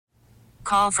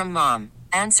call from mom.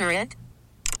 Answer it.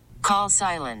 Call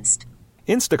silenced.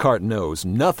 Instacart knows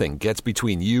nothing gets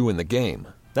between you and the game.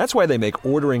 That's why they make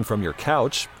ordering from your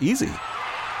couch easy.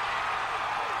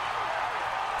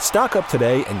 Stock up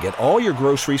today and get all your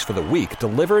groceries for the week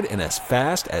delivered in as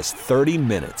fast as 30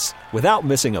 minutes without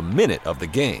missing a minute of the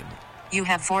game. You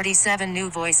have 47 new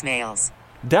voicemails.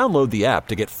 Download the app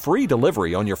to get free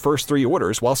delivery on your first 3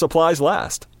 orders while supplies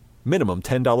last. Minimum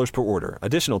 $10 per order.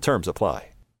 Additional terms apply.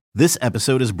 This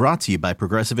episode is brought to you by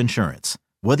Progressive Insurance.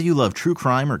 Whether you love true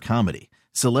crime or comedy,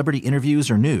 celebrity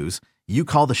interviews or news, you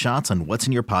call the shots on what's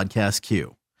in your podcast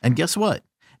queue. And guess what?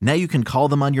 Now you can call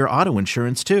them on your auto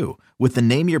insurance too with the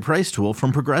Name Your Price tool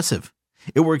from Progressive.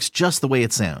 It works just the way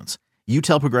it sounds. You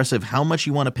tell Progressive how much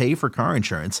you want to pay for car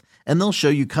insurance, and they'll show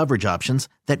you coverage options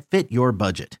that fit your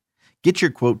budget. Get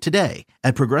your quote today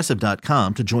at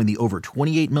Progressive.com to join the over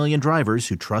 28 million drivers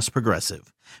who trust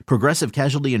Progressive. Progressive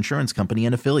Casualty Insurance Company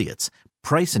and Affiliates.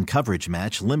 Price and coverage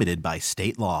match limited by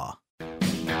state law.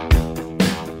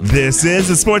 This is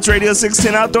the Sports Radio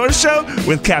 610 Outdoor Show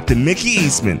with Captain Mickey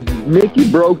Eastman. Mickey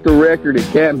broke the record at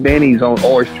Camp Benny's on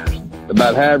oysters,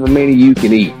 about however many you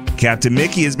can eat. Captain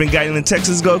Mickey has been guiding the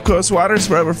Texas Gulf Coast waters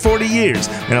for over 40 years,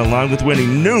 and along with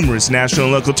winning numerous national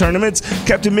and local tournaments,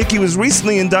 Captain Mickey was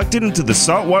recently inducted into the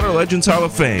Saltwater Legends Hall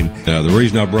of Fame. The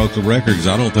reason I broke the record is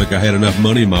I don't think I had enough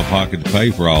money in my pocket to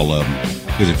pay for all of them.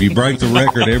 Because if you break the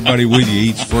record, everybody with you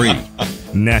eats free.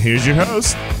 Now here's your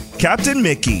host, Captain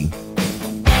Mickey.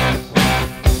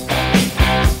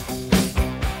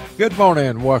 Good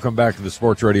morning. Welcome back to the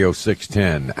Sports Radio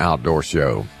 610 Outdoor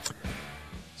Show.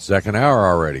 Second hour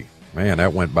already. Man,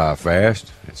 that went by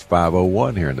fast. It's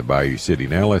 5:01 here in the Bayou City.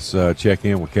 Now let's check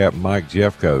in with Captain Mike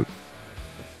Jeffcoat.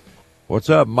 What's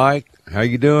up, Mike? How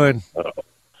you doing?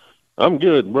 I'm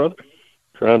good, brother.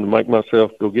 Trying to make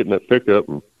myself go get in that pickup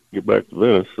and get back to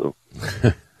Venice. So,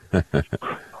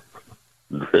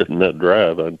 dreading that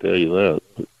drive, I can tell you that.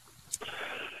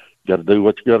 Got to do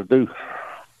what you got to do.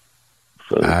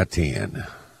 So, I-10.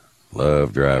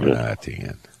 Love driving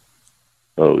I-10.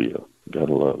 Oh, yeah.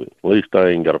 Gotta love it. At least I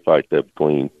ain't got to fight that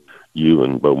between you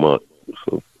and Beaumont.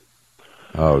 So.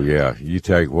 Oh, yeah. You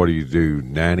take, what do you do,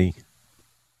 90?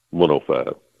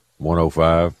 105.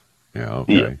 105? Yeah,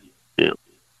 okay. Yeah.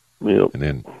 Yep. And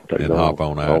then hop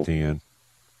on I-10?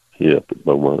 Yeah, at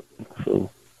Beaumont. So,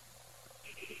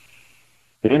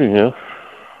 anyhow,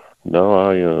 no,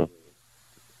 I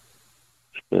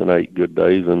spent 8 good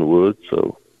days in the woods,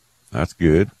 so. That's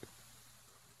good.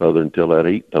 Other until that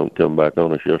heat don't come back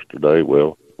on us yesterday,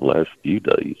 well, the last few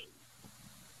days.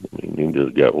 I mean, you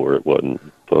just got where it wasn't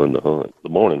fun to hunt. The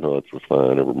morning hunts was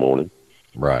fine every morning.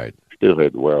 Right. Still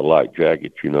had to wear a light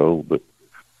jacket, but,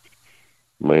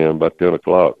 man, by 10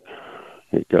 o'clock,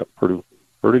 it got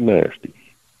pretty nasty.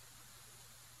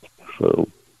 So,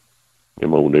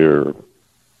 them old deer,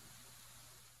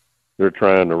 they're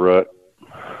trying to rut.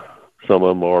 Some of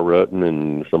them are rutting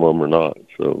and some of them are not.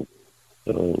 So,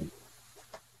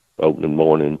 opening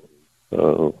morning,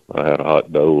 I had a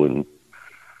hot doe and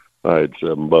I had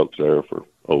 7 bucks there for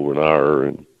over an hour,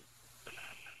 and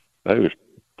there was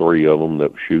 3 of them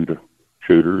that were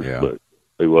shooters, yeah. But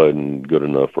they wasn't good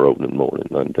enough for opening morning,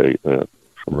 I can tell you that.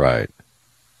 So, right.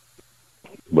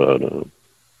 But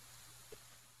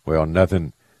well,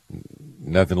 nothing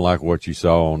like what you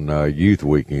saw on Youth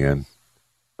Weekend.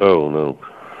 Oh no,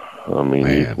 I mean,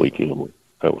 Man. Youth Weekend,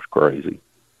 that was crazy.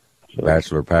 So,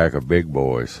 Bachelor pack of big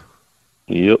boys.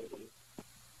 Yep.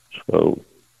 So,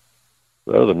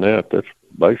 other than that, that's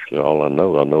basically all I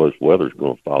know. I know this weather's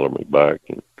going to follow me back,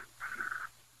 and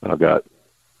I got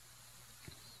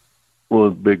one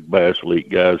of the big Bass Elite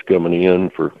guys coming in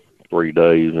for 3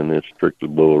 days, and it's strictly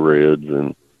bull reds,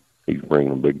 and he's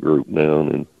bringing a big group down,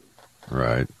 and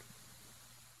right.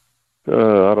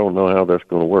 I don't know how that's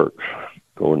going to work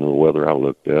according to the weather I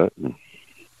looked at, and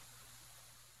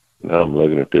now I'm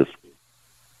looking at this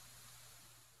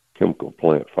chemical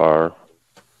plant fire.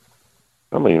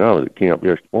 I mean, I was at camp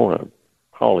yesterday morning.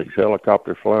 All these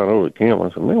helicopters flying over the camp. I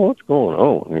said, man, what's going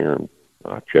on here? And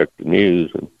I checked the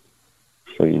news and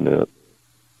seen that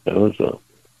that was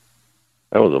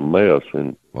a mess.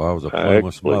 And well, it was a plume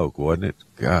of smoke, wasn't it?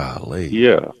 Golly.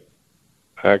 Yeah.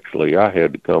 Actually, I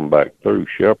had to come back through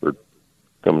Shepherd,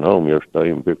 coming home yesterday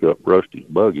and pick up Rusty's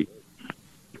buggy.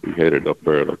 He headed up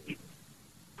there. A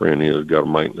friend of his got a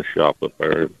maintenance shop up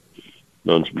there.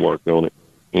 Done some work on it.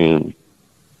 And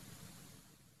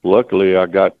luckily, I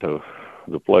got to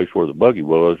the place where the buggy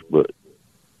was, but,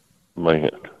 man,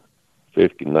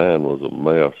 59 was a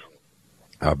mess.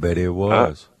 I bet it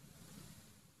was.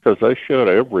 Because they shut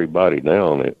everybody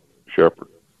down at Shepherd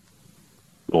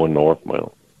going northbound.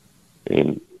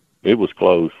 And it was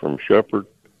closed from Shepherd,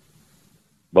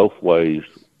 both ways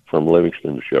from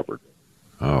Livingston to Shepherd.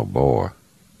 Oh, boy.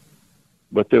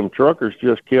 But them truckers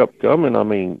just kept coming. I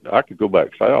mean, I could go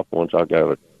back south once I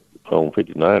got it on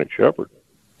 59 at Shepherd.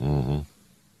 Mm-hmm.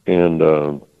 And,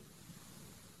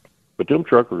 but them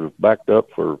truckers backed up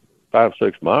for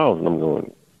 5-6 miles, and I'm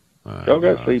going, y'all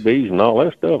got CBs and all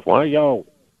that stuff. Why y'all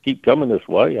keep coming this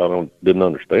way? I didn't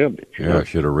understand it. Yeah, I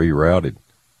should have rerouted.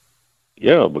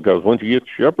 Yeah, because once you get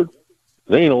to Shepherd,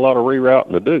 there ain't a lot of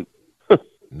rerouting to do.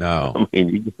 No. I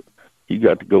mean, you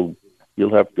got to go,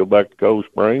 you'll have to go back to Cold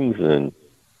Springs and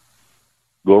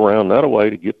go around that way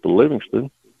to get to Livingston,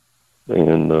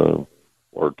 and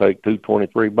or take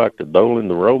 223 back to Dolan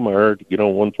to Romare to get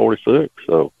on 146.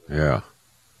 So yeah,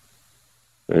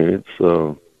 it's it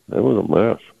was a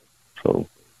mess. So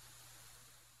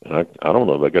I don't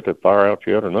know if they got that fire out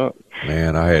yet or not.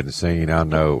 Man, I hadn't seen. I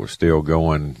know it was still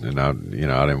going, and I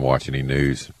didn't watch any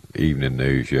evening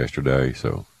news yesterday,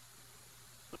 so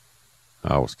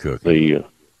I was cooking.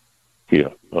 Yeah,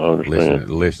 I understand.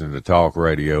 Listening to talk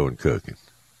radio and cooking.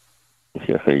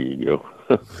 Yeah, there you go.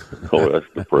 Oh, that's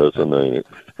depressing, ain't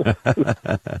it?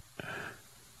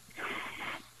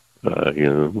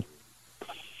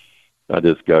 I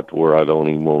just got to where I don't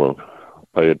even want to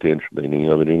pay attention to any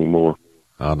of it anymore.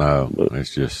 I know. But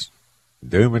it's just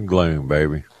doom and gloom,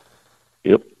 baby.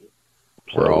 Yep.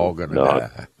 We're all going to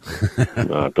die.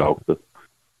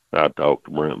 I talked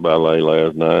to Brent Ballet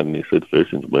last night, and he said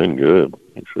fishing's been good.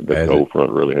 He said that cold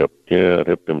front really helped. Yeah, it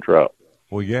helped them trout.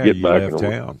 Well, yeah, get you back left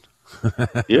town.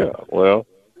 Yeah, well,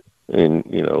 and,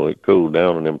 it cooled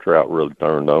down, and them trout really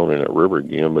turned on in that river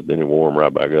again, but then it warmed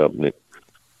right back up, and it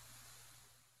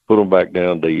put them back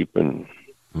down deep and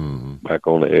back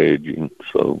on the edge, and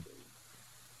so.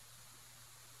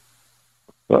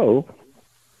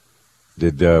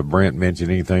 Did Brent mention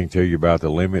anything to you about the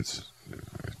limits?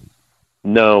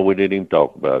 No, we didn't even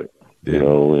talk about it.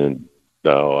 And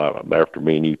no, after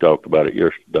me and you talked about it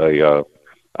yesterday,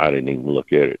 I didn't even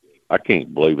look at it. I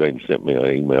can't believe they sent me an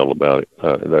email about it.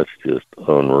 That's just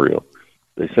unreal.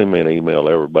 They send me an email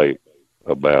everybody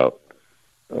about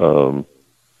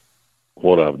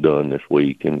what I've done this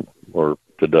week or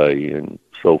today and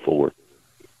so forth,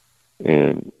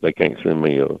 and they can't send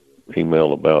me an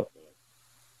email about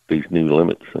these new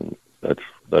limits, and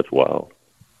that's wild.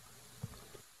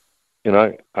 And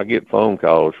I get phone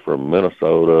calls from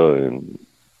Minnesota and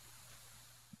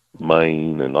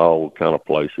Maine and all kind of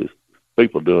places,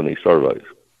 people doing these surveys.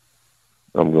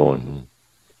 I'm going,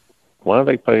 why are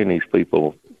they paying these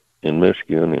people in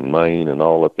Michigan and Maine and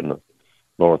all up in the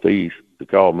Northeast to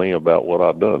call me about what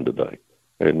I've done today?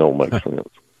 It don't make sense.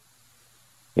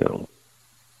 And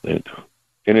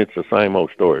it's the same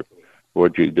old story.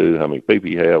 What'd you do? How many people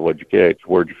you have? What'd you catch?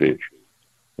 Where'd you fish?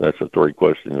 That's the three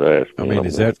questions I asked me. I mean,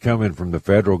 is that coming from the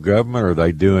federal government, or are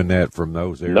they doing that from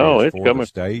those areas for the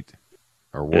state?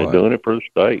 Or what? They're doing it for the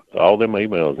state. All them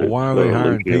emails. Well, why are they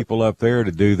hiring people up there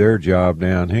to do their job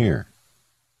down here?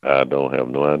 I don't have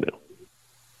no idea.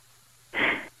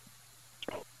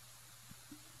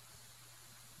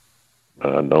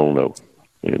 I don't know.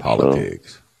 It's,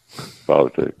 politics.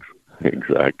 Politics,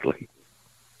 exactly.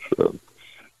 So,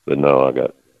 but no,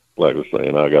 like I was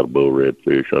saying, I got a bull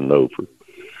redfish. I know for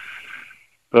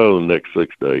the next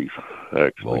 6 days,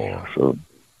 actually. Boy. So,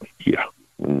 yeah,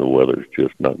 and the weather's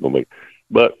just not going to be.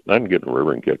 But I can get in the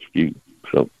river and catch a few.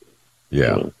 So,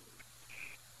 yeah.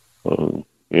 And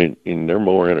they're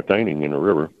more entertaining in the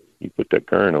river. You put that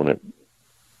current on it,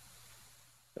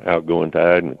 outgoing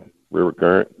tide and river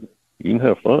current, you can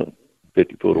have fun.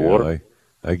 50 foot of water.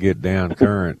 They get down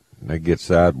current and they get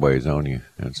sideways on you.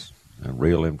 And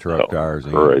reel them truck tires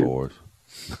in, boys.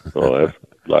 So that's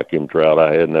like them trout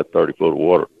I had in that 30 foot of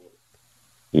water.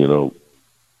 You'd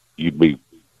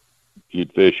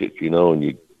fish it, and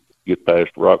you'd get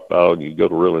past the rock pile and you go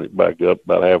to reeling it back up,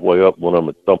 about halfway up, one of them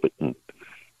would thump it, and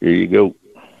here you go.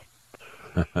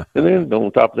 And then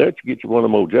on top of that, you get you one of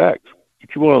them old jacks.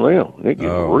 Get you one of them. It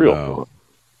gets real fun.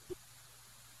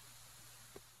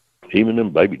 Even them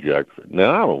baby jacks.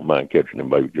 Now, I don't mind catching them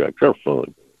baby jacks. They're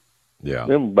fun. Yeah.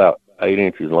 Them about 8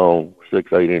 inches long,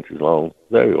 6-8 inches long.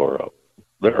 They're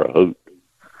a hoot.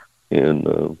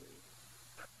 And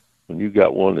when you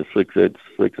got one that's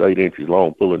 6-8 inches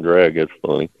long, pull and drag, that's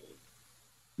funny.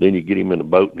 Then you get him in the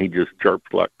boat, and he just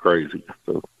chirps like crazy.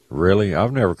 So. Really?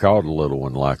 I've never caught a little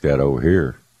one like that over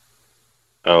here.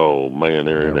 Oh, man,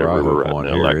 they're in that river right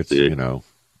now. Here, like it's,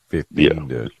 15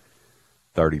 to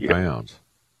 30 pounds.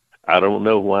 I don't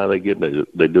know why they do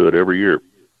it every year.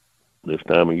 This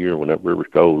time of year when that river's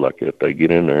cold like that, they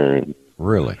get in there and.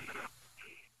 Really?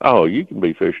 Oh, you can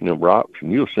be fishing them rocks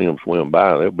and you'll see them swim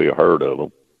by. There'll be a herd of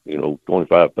them.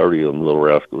 25, 30 of them little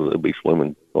rascals, they'll be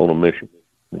swimming on a mission.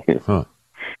 Huh.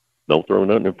 Don't throw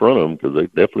nothing in front of them because they're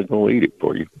definitely going to eat it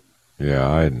for you. Yeah,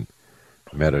 I hadn't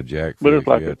met a jackfish But it's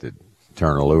like yet that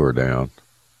turn a lure down.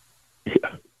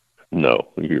 Yeah. No,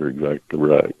 you're exactly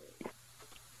right.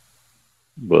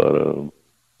 But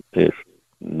it's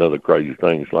another crazy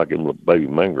thing. It's like them little baby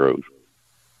mangroves.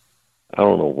 I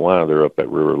don't know why they're up that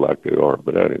river like they are,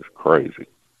 but that is crazy.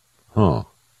 Huh.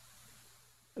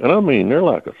 And I mean, they're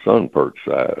like a sun perch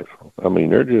size. I mean,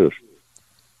 they're just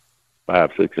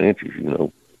 5-6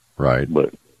 inches, Right.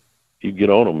 But if you get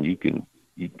on them, you can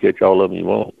catch all of them you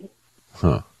want.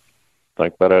 Huh.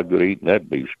 Think about how good eating that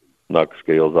beast. Knock the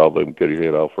scales off of him, cut his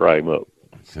head off, fry him up.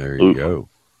 There you go.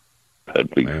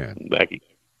 That'd be wacky.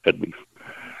 That'd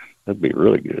be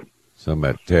really good. Some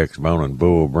of that Tex Bone and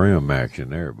Bull Brim action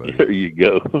there, buddy. There you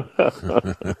go.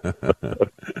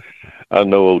 I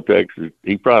know old Texas.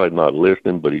 He probably not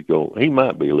listening, but he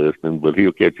might be listening, but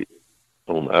he'll catch it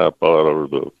on the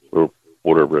iPod or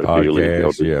whatever that deal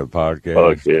is.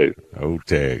 Podcast. Old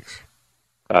Tex.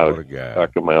 What a guy. I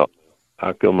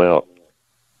come out.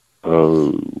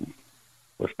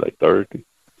 What's day? Thursday,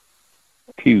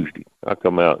 Tuesday. I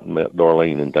come out and met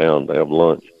Darlene in town to have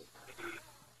lunch.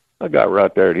 I got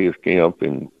right there at his camp,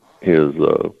 and his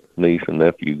niece and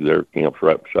nephew, their camp's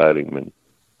right beside him, and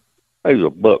there's a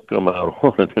buck come out of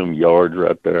one of them yards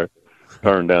right there,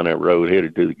 turned down that road,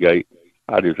 headed to the gate.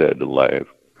 I just had to laugh.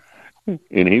 And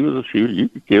he was a shooter. You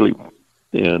could kill him.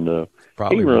 And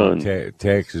probably he runs.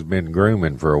 Tex has been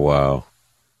grooming for a while.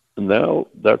 Now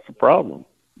that's the problem.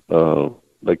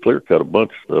 They clear cut a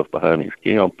bunch of stuff behind his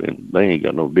camp, and they ain't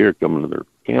got no deer coming to their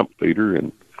camp feeder.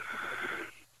 And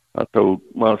I told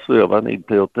myself I need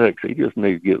to tell Tex he just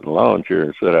needs to get in the lawn chair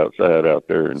and sit outside out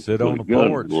there and sit on the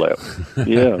porch. In his lap.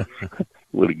 Yeah,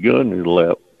 with a gun in his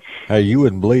lap. Hey, you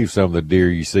wouldn't believe some of the deer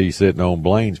you see sitting on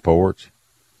Blaine's porch.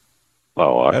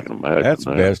 Oh, I can imagine. That's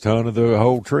the best hunt of the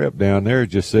whole trip down there,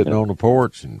 just sitting on the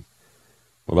porch and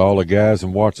with all the guys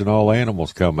and watching all the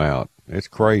animals come out. It's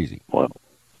crazy. Well,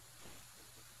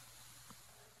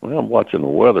 I'm watching the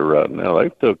weather right now.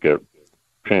 They've took that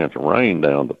chance of rain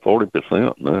down to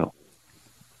 40% now.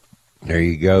 There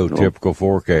you go, typical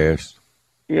forecast.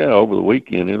 Yeah, over the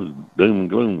weekend it was doom and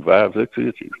gloom, 5-6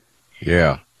 inches.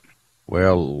 Yeah.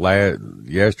 Well,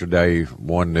 yesterday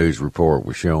one news report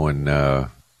was showing,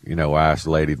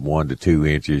 isolated 1 to 2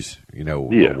 inches,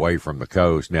 away from the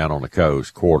coast, down on the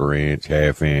coast, 1/4 inch,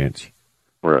 1/2 inch.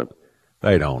 Right.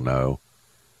 They don't know.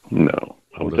 No.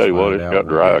 I'll tell you what, it's got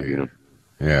dry again.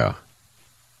 Yeah.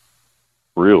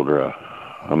 Real dry.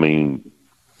 I mean,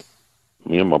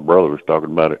 me and my brother was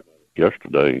talking about it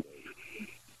yesterday.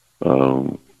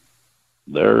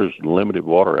 There's limited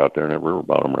water out there in that river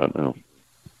bottom right now.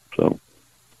 So,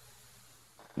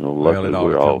 well, it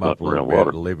we're all all come up a little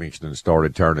water. bit. Livingston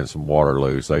started turning some water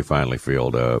loose. They finally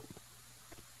filled up.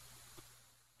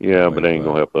 Yeah, but they ain't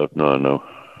going to help us none, no.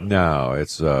 No,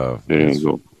 it's going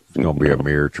to be a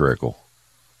mere trickle.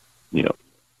 Yeah.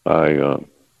 I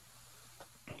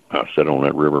sat on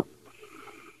that river,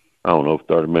 I don't know,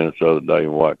 30 minutes the other day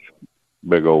and watched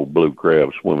big old blue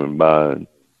crabs swimming by, and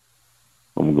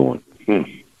I'm going,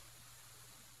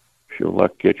 sure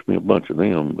like to catch me a bunch of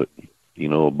them, but,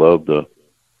 above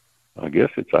I guess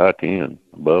it's I-10.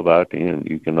 Above I-10,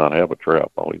 you cannot have a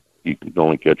trap. You can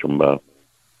only catch them by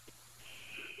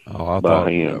I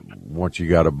thought once you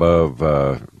got above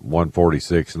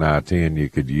 146 and I-10, you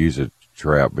could use a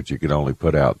trap, but you could only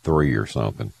put out 3 or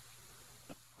something.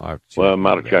 Well, it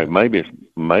might have changed.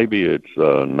 Maybe it's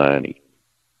 90.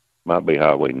 Might be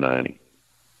Highway 90.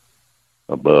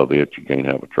 Above it, you can't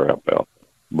have a trap out.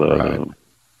 But, right.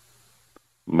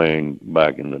 Man,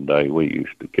 back in the day, we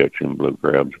used to catch them blue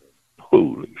crabs.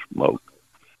 Holy smoke.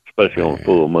 Especially on a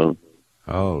full moon.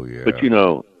 Oh, yeah. But,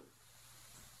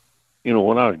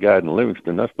 when I was guiding in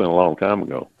Livingston, that's been a long time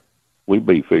ago. We'd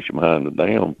be fishing behind the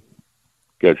dam,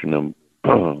 catching them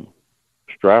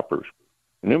stripers.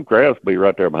 And them crabs be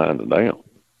right there behind the dam.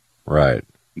 Right.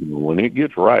 When it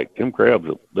gets right, them crabs,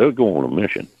 they'll go on a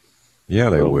mission. Yeah,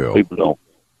 they will. People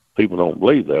don't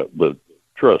believe that, but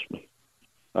trust me.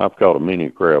 I've caught a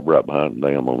mini crab right behind the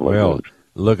dam on Well,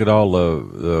 look at all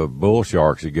the bull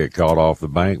sharks that get caught off the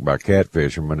bank by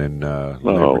catfishermen in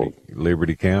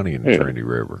Liberty County in the Trinity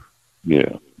River.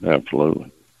 Yeah,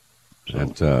 absolutely.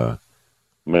 So,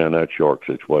 man, that shark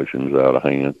situation's out of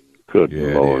hand. Good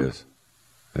Lord. It is.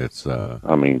 It's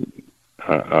I mean,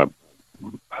 I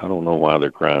don't know why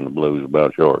they're crying the blues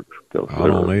about sharks. I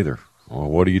don't either. Well,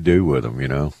 what do you do with them?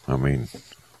 I mean,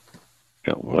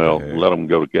 let them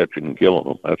go to catching and killing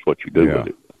them. That's what you do with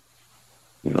it.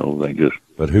 They just.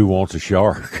 But who wants a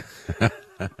shark?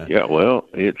 Yeah, well,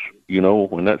 it's,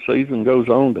 when that season goes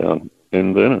on down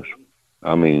in Venice,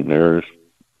 I mean, there's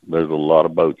a lot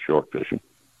of boats short fishing.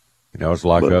 It's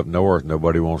like up north.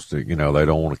 Nobody wants to, they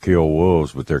don't want to kill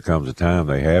wolves, but there comes a time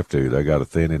they have to. They got to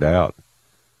thin it out.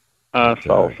 I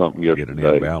saw something yesterday. Get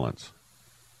an imbalance.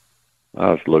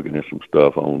 I was looking at some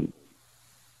stuff on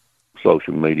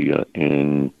social media,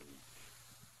 and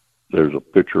there's a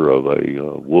picture of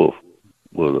a wolf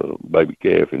with a baby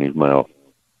calf in his mouth.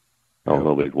 I don't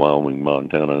know if it's Wyoming,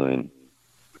 Montana, and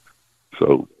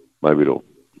so maybe it'll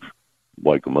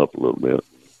wake them up a little bit.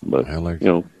 But,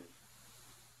 the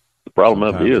problem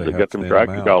of it is they got them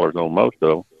tractor collars on most of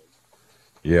them.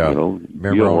 Yeah.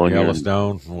 Remember on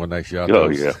Yellowstone when they shot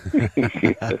those? Yeah.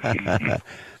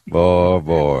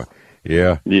 Boy.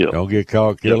 Yeah. Don't get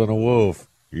caught killing a wolf.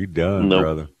 You done,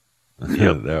 brother.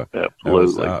 Yep.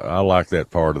 Absolutely. I like that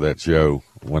part of that show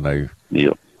when they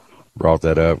brought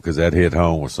that up, because that hit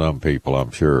home with some people,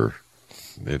 I'm sure.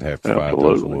 They'd have to fight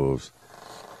those wolves.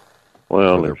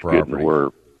 Well, it's getting where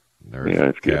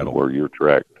you're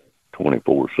tracked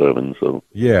 24/7. So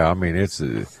yeah, I mean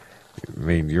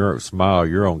you're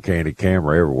on candid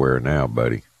camera everywhere now,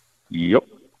 buddy. Yep.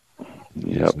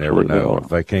 You just never know. If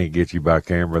they can't get you by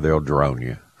camera, they'll drone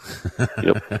you.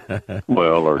 Yep.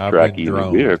 Well, or track you in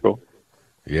your vehicle.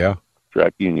 Yeah.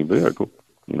 Track you in your vehicle.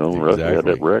 Exactly. Had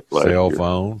that wreck last Cell year.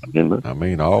 phone. I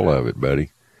mean, all of it,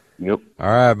 buddy. Yep. All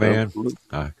right, man.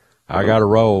 I got to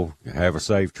roll. Have a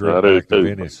safe trip back to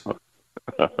Venice. All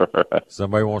right.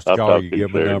 Somebody wants to call you.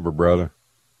 Give them a number, brother.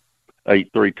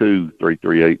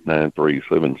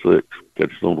 832-338-9376.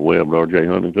 Catch us on the web at RJ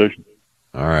Hunting Fishing.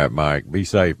 All right, Mike. Be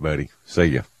safe, buddy. See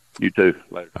ya. You too.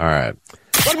 Later. All right.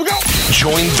 Let we go.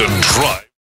 Join the drive.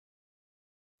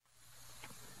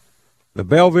 The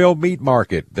Belleville Meat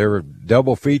Market. They're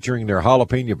double featuring their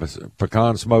jalapeno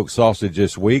pecan smoked sausage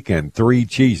this week and 3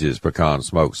 cheeses pecan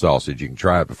smoked sausage. You can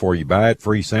try it before you buy it.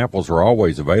 Free samples are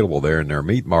always available there in their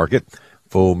meat market.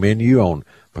 Full menu on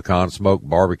pecan smoked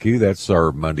barbecue. That's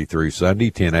served Monday through Sunday,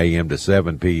 10 a.m. to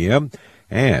 7 p.m.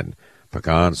 And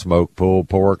pecan smoked pulled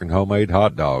pork and homemade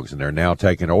hot dogs. And they're now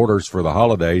taking orders for the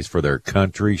holidays for their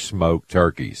country smoked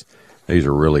turkeys. These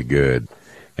are really good.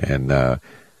 And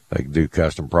they do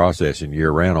custom processing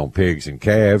year-round on pigs and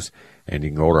calves, and you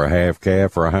can order a half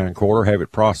calf or a hind quarter, have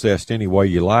it processed any way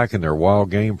you like in their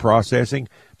wild game processing.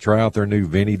 Try out their new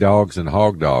Vinny dogs and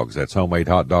hog dogs. That's homemade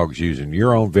hot dogs using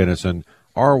your own venison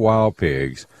or wild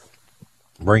pigs.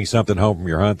 Bring something home from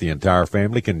your hunt the entire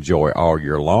family can enjoy all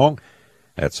year long.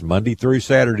 That's Monday through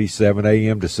Saturday, 7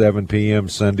 a.m. to 7 p.m.,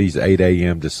 Sundays, 8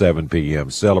 a.m. to 7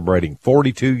 p.m., celebrating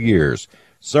 42 years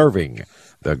serving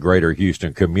the greater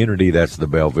Houston community. That's the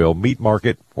Belleville Meat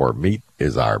Market, where meat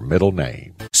is our middle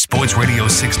name. Sports Radio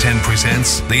 610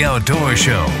 presents The Outdoor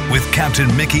Show with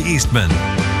Captain Mickey Eastman.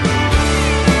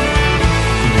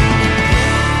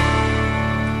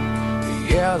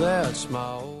 Yeah, that's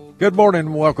my old... Good morning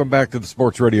and welcome back to the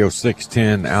Sports Radio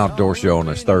 610 Outdoor Show on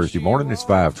this Thursday morning. It's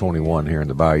 5:21 here in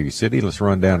the Bayou City. Let's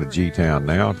run down to G-Town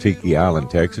now, Tiki Island,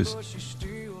 Texas.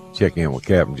 Check in with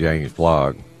Captain James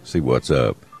Plaag, see what's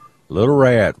up. Little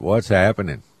Rat, what's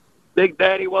happening? Big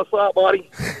Daddy, what's up, buddy?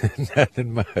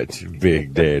 Nothing much,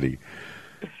 Big Daddy.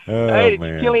 Oh, hey, did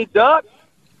man. You kill any ducks?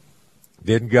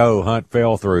 Didn't go. Hunt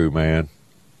fell through, man.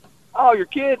 Oh, you're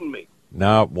kidding me.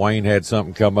 No, Wayne had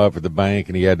something come up at the bank,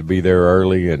 and he had to be there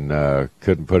early and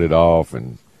couldn't put it off,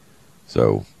 and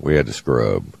so we had to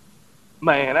scrub.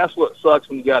 Man, that's what sucks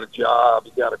when you got a job.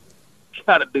 You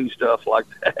gotta do stuff like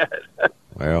that.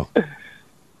 Well,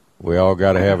 we all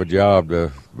got to have a job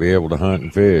to be able to hunt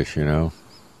and fish, you know.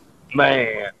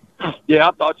 Man, yeah,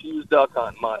 I thought you was duck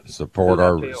hunting money. Support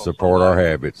our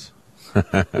habits.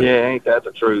 Yeah, ain't that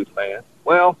the truth, man?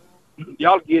 Well,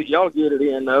 y'all get it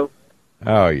in though.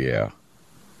 Oh yeah.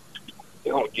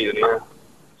 Y'all get it in.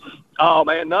 Oh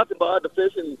man, nothing but the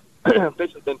fishing.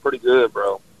 Fishing's been pretty good,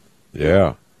 bro.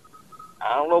 Yeah.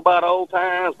 I don't know about old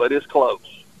times, but it's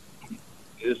close.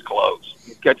 It's close.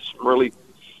 You catch some really.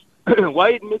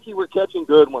 Wade and Mickey were catching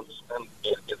good ones and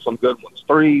some good ones,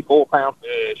 3-4 pound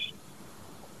fish.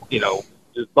 You know,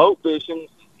 just boat fishing.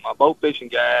 My boat fishing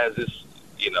guys, there's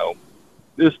a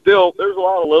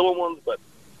lot of little ones, but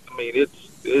I mean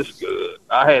it's good.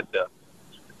 I had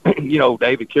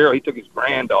David Carroll. He took his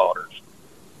granddaughters,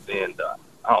 and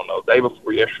I don't know, day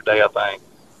before yesterday, I think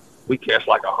we catch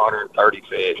like 130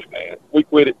 fish. Man, we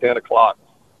quit at 10 o'clock.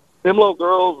 Them little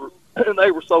girls and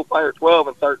they were so fair, 12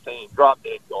 and 13, drop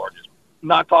dead gorgeous.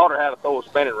 And I taught her how to throw a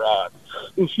spinning rod.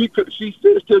 And she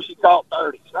fished till she caught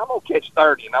 30. She said, I'm going to catch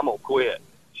 30 and I'm going to quit.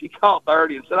 She caught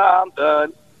 30 and said, I'm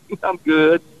done. I'm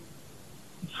good.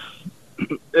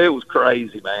 It was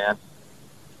crazy, man.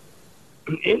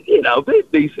 And, they're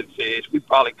decent fish. We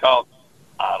probably caught,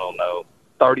 I don't know,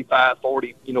 35,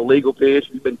 40, legal fish.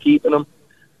 We've been keeping them.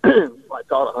 I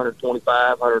caught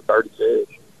 125, 130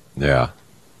 fish. Yeah.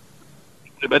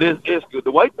 But it's good.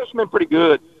 The weight fish's been pretty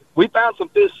good. We found some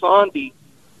fish Sunday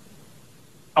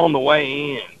on the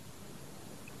way in.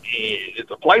 And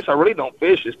it's a place I really don't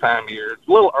fish this time of year. It's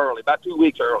a little early, about 2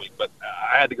 weeks early, but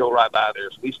I had to go right by there,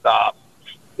 so we stopped.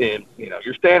 And,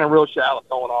 you're standing real shallow,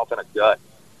 throwing off in a gut.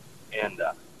 And,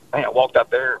 I walked out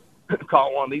there,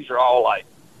 caught one. These are all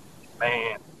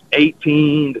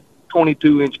 18 to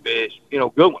 22-inch fish,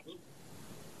 good ones.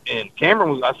 And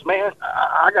Cameron I said, man,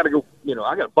 I got to go,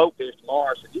 I got a boat fish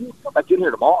tomorrow. I said, you come back in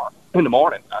here tomorrow in the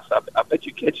morning. I said, I bet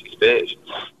you catch these fish.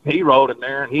 He rode in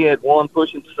there, and he had one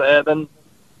pushing 7,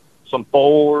 some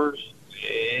 4s.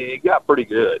 It got pretty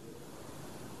good.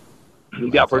 He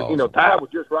got pretty, awesome. Tide was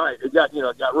just right. It got,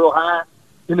 it got real high,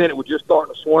 and then it was just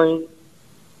starting to swing.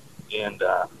 And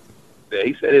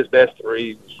he said his best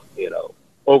 3 was,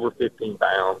 over 15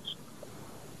 pounds.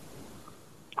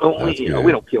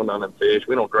 We don't kill none of them fish.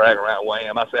 We don't drag around weigh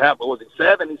him. I said, how was he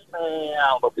 7? He said, I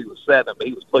don't know if he was 7, but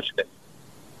he was pushing it.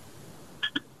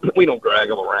 We don't drag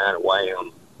them around and weigh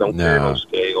them. Don't carry no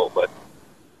scale. But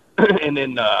and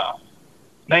then,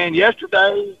 man,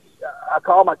 yesterday I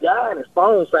called my guy and his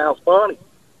phone sounds funny.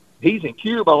 He's in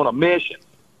Cuba on a mission,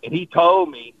 and he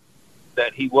told me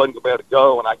that he wasn't going to be able to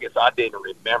go, and I guess I didn't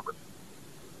remember.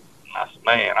 I said,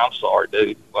 man, I'm sorry,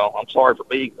 dude. Well, I'm sorry for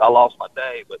me. I lost my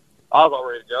day, but I was all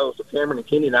ready to go. So Cameron and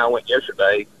Kenny and I went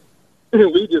yesterday.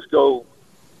 We just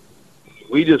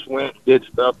went and did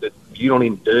stuff that you don't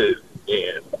even do.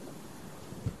 And,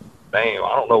 man,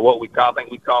 I don't know what we caught. I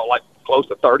think we caught close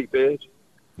to 30 fish.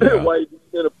 Yeah.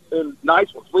 in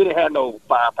nice ones. We didn't have no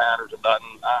 5-pounders or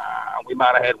nothing. We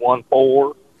might have had 1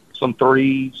 4, some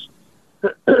 3s.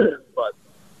 But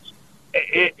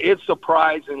it's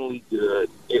surprisingly good.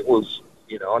 It was,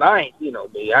 and I ain't,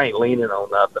 me, I ain't leaning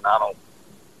on nothing. I don't,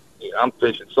 I'm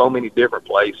fishing so many different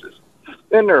places,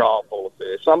 and they're all full of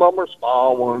fish. Some of them are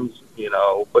small ones,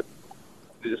 but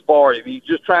as far as you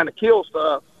just trying to kill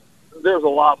stuff, there's a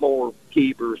lot more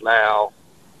keepers now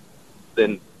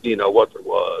than, what there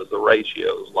was. The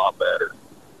ratio is a lot better.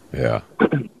 Yeah.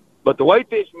 But the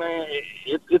whitefish, man,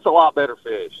 it's a lot better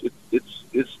fish.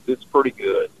 It's pretty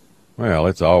good. Well,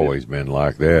 it's always been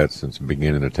like that since the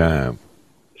beginning of time.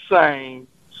 Same.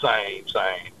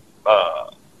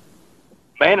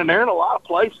 Man, and they're in a lot of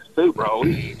places too, bro.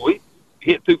 We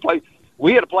hit 2 places.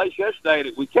 We had a place yesterday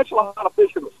that we catch a lot of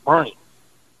fish in the spring.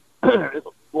 It's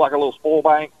like a little spoil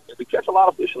bank. We catch a lot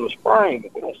of fish in the spring,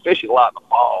 but we don't fish it a lot in the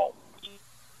fall.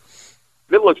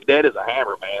 It looks dead as a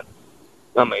hammer, man.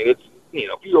 I mean, it's,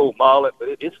 if you old mullet, but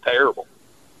it's terrible.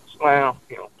 Well,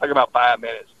 take about 5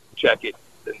 minutes, check it,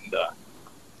 and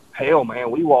hell,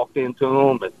 man, we walked into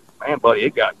them, and man, buddy,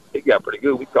 it got pretty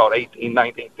good. We caught 18,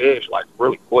 19 fish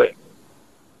really quick.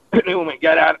 And then when we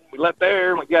got out, we left there,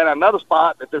 and we got out another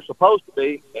spot that they're supposed to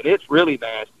be, and it's really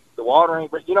nasty. The water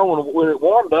ain't, when it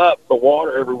warmed up, the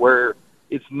water everywhere,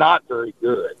 it's not very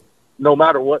good, no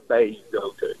matter what bay you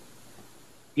go to.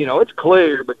 It's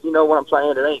clear, but you know what I'm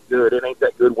saying? It ain't good. It ain't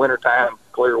that good wintertime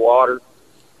clear water.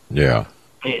 Yeah.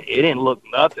 It didn't look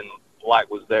nothing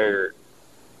like was there.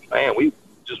 Man, we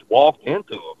just walked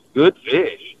into them. Good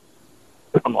fish.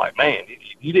 I'm like, man, if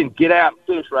you didn't get out and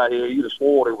fish right here, you'd have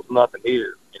swore there was nothing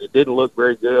here. And it didn't look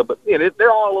very good. But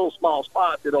they're all little small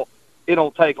spots. It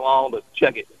don't take long to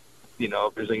check it,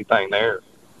 if there's anything there.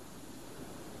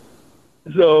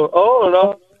 So all in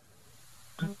all,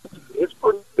 it's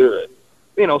pretty good.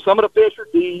 Some of the fish are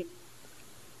deep.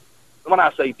 When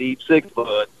I say deep, 6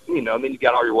 foot, and then you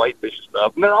got all your whitefish and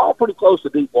stuff. And they're all pretty close to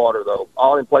deep water, though.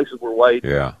 All in places where white.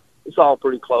 Yeah. It's all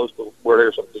pretty close to where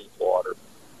there's some deep water.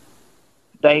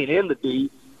 They ain't in the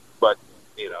deep, but,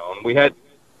 and we had,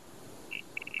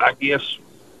 I guess,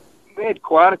 we had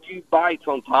quite a few bites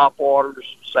on top waters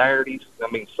Sunday.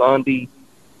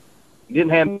 We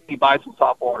didn't have any bites on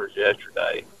top waters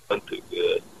yesterday. Wasn't too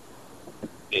good.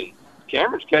 And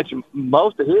Cameron's catching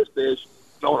most of his fish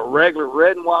on a regular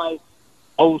red and white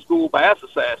old school bass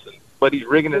assassin, but he's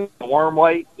rigging it in worm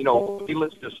weight,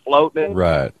 feelers just floating it.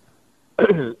 Right.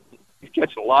 He's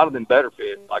catching a lot of them better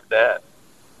fish like that.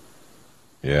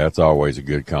 Yeah, it's always a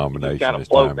good combination this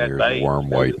time of year, the worm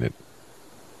weighting it.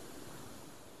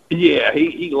 Yeah,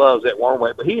 he loves that worm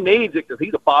weight, but he needs it because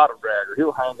he's a bottom dragger.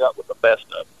 He'll hang up with the best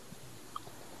of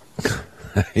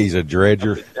them. He's a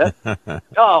dredger.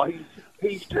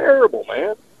 He's terrible,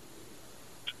 man.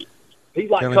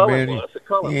 He's like colorless.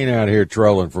 You ain't out here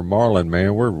trolling for marlin,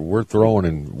 man. We're throwing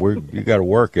and you got to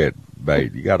work at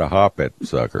bait. You got to hop at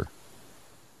sucker.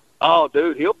 Oh,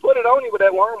 dude, he'll put it on you with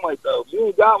that worm weight, though. If you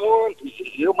ain't got one,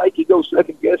 he'll make you go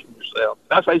second-guessing yourself.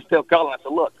 That's what I used to tell Colin. I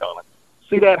said, look, Colin,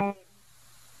 see that?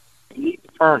 You need to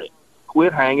turn it.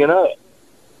 Quit hanging up.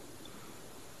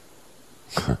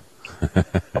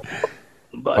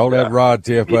 But, hold that rod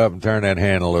tip up and turn that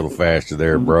hand a little faster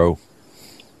there, bro.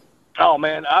 Oh,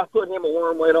 man, I put him a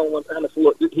worm weight on one time. I said,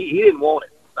 look, he didn't want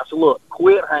it. I said, look,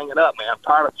 quit hanging up, man. I'm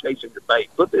tired of chasing your bait.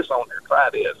 Put this on there. Try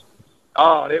this.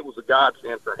 Oh, and it was a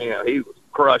godsend for him. He was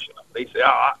crushing them. He said,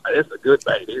 this is a good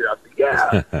bait here. I said,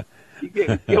 yeah. You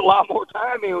get a lot more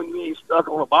time in when you ain't stuck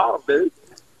on the bottom, dude.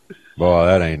 Boy,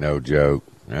 that ain't no joke.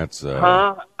 That's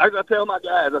I gotta tell my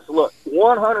guys, I said, look,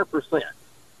 100%.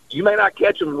 You may not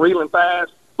catch them reeling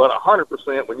fast, but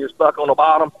 100% when you're stuck on the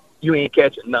bottom, you ain't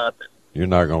catching nothing. You're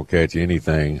not gonna catch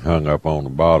anything hung up on the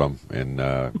bottom and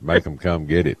make them come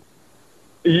get it.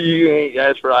 You ain't.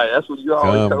 That's right. That's what you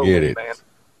always told me, it. man.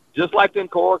 Just like them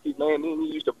corkies, man. Me and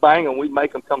you used to bang them. We'd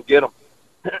make them come get them.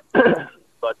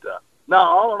 But no,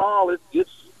 all in all,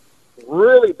 it's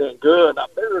really been good. I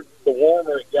figured the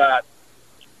warmer it got,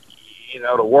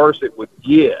 the worse it would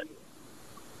get.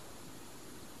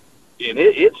 And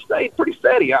it stayed pretty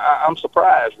steady. I'm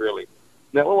surprised, really.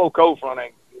 That little cold front,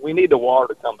 we need the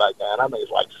water to come back down. I think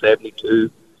it's like 72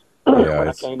 when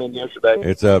I came in yesterday.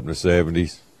 It's up in the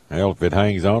 70s. Hell, if it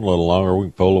hangs on a little longer, we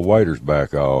can pull the waders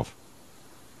back off.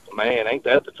 Man, ain't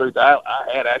that the truth? I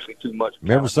had actually too much.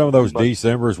 Remember some of those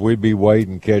Decembers, we'd be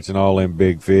wading, catching all them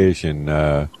big fish,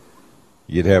 and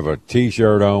you'd have a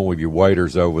T-shirt on with your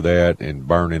waders over that and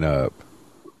burning up.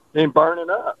 And burning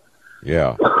up.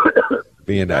 Yeah.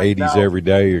 Being the 80s every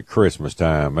day at Christmas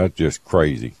time, that's just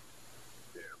crazy.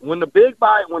 When the big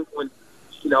bite, when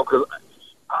because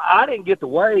I didn't get to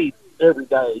wade every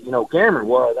day. Cameron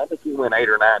was. I think he went 8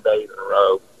 or 9 days in a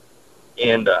row.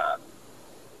 And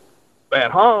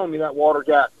at home, that water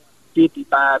got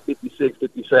 55, 56,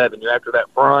 57. You're after that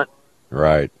front.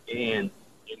 Right. And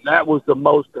that was the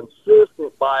most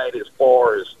consistent bite as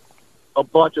far as a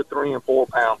bunch of 3 and 4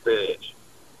 pound fish.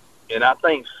 And I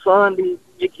think Sunday,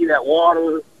 Mickey, that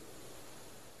water,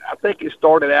 I think it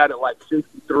started out at like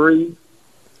 63,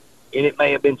 and it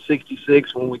may have been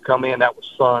 66 when we come in. That was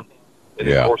Sunday. And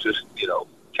of course, it's,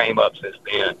 came up since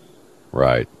then.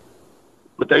 Right.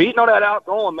 But they're eating all that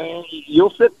outgoing, man.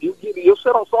 You'll sit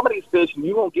on some of these fish and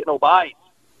you won't get no bites.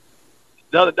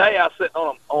 The other day I was sitting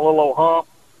on a little hump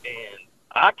and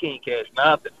I can't catch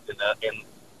nothing. And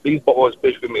these boys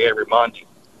fish with me every Monday.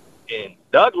 And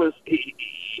Douglas,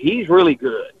 he's really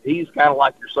good. He's kind of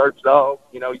like your search dog.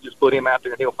 You just put him out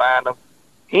there and he'll find them.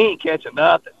 He ain't catching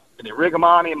nothing. And then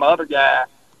Rigamani and my other guy,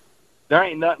 there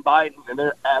ain't nothing biting, and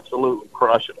they're absolutely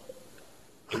crushing them.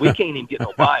 And we can't even get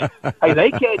no bite. Hey,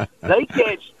 they catch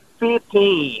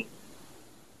 15.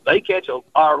 They catch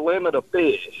our limit of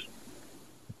fish.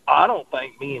 I don't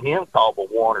think me and him caught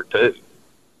but 1 or 2.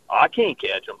 I can't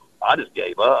catch them. I just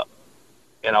gave up.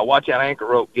 And I watch that anchor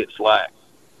rope get slack.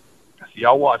 I said,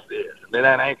 y'all watch this. And then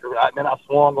then I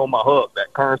swung on my hook.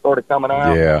 That current started coming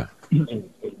out. Yeah. And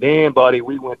then, buddy,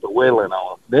 we went to whittling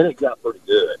on them. Then it got pretty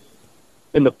good.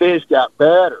 And the fish got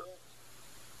better.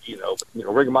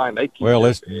 Rigamani, they keep. Well,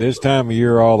 this time of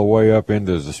year all the way up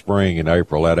into the spring in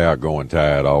April, that outgoing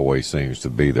tide always seems to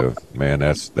be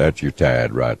that's your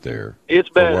tide right there. It's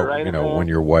better, right? When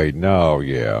you're wading. Oh,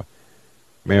 yeah.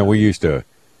 Man, we used to,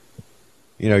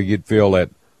 you'd feel that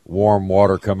warm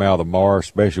water come out of the marsh,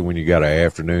 especially when you got an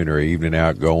afternoon or evening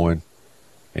outgoing,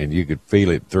 and you could feel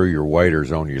it through your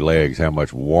waders on your legs, how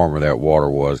much warmer that water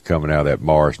was coming out of that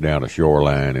marsh down the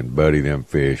shoreline, and, buddy, them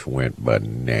fish went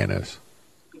bananas.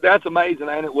 That's amazing,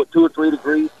 ain't it, what 2 or 3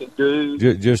 degrees can do?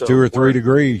 Just 2 or 3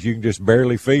 degrees, you can just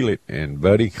barely feel it, and,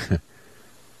 buddy,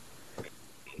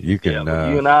 you can...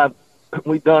 you and I,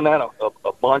 we've done that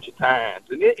a bunch of times.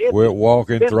 And quit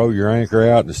walking, throw your anchor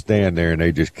out, and stand there, and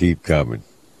they just keep coming.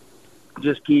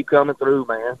 Just keep coming through,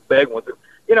 man. Big ones.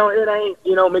 It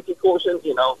ain't, Mickey Corson,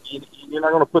 you're not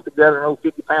going to put together no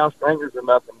 50-pound stringers or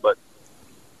nothing, but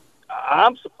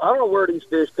I don't know where these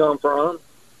fish come from.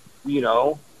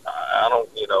 I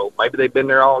don't, maybe they've been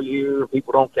there all year.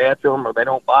 People don't catch them or they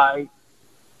don't bite.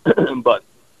 But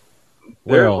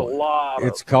there's a lot.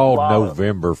 It's called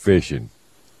November fishing.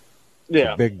 Yeah,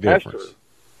 it's a big difference. That's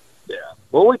true. Yeah.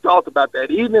 Well, we talked about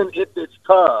that. Even if it's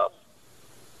tough,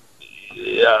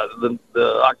 the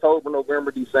October,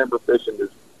 November, December fishing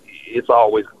it's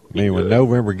always. When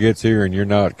November gets here and you're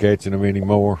not catching them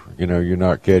anymore, you're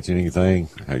not catching anything,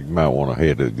 you might want to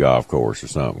head to the golf course or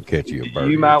something, catch you a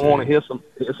bird. You might want to hit some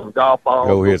golf balls.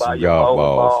 Go hit some golf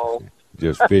balls.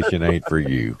 Just fishing ain't for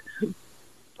you.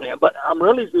 Yeah, but I'm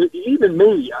really, even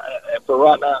me, for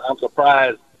right now, I'm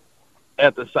surprised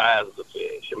at the size of the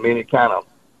fish. I mean,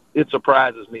 it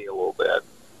surprises me a little bit.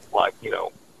 Like,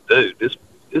 dude, this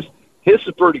is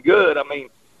pretty good. I mean,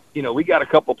 we got a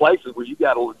couple places where you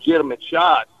got a legitimate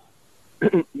shot.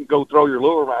 You go throw your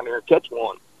lure around there and catch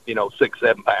one,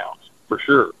 6-7 pounds for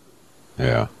sure.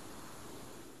 Yeah.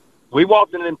 We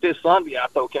walked in fish Sunday. I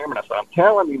told Cameron, I said, I'm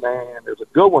telling you, man, there's a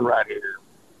good one right here.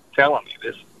 I'm telling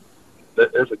you,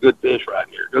 there's a good fish right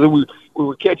here. Because we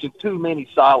were catching too many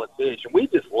solid fish, and we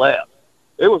just left.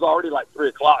 It was already like 3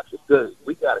 o'clock. So, dude,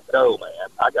 we got to go, man.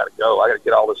 I got to go. I got to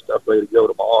get all this stuff ready to go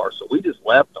tomorrow. So we just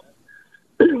left them.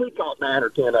 We caught 9 or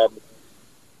 10 of them.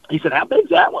 He said, how big's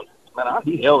that one? Man,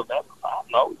 he held it up. I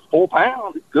don't know. It's 4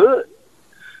 pounds. It's good.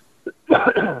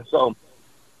 So,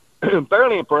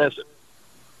 fairly impressive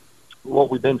what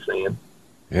we've been seeing.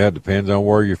 Yeah, it depends on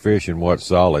where you're fishing, what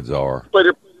solids are. But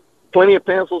there are plenty of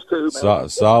pencils, too, man.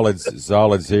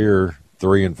 Solids here,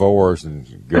 3 and 4s,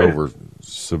 and go over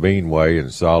Sabine way,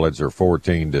 and solids are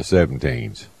 14 to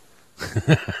 17s.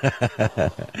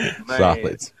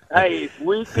 Solids. Hey, if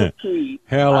we could keep...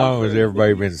 How long has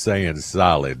everybody been saying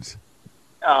solids?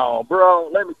 Oh, bro,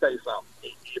 let me tell you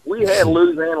something. If we had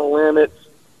Louisiana limits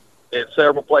at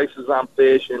several places I'm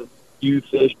fishing, you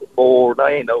fished before, there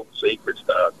ain't no secret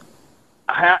stuff.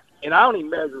 And I don't even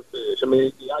measure fish. I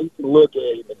mean, you can look at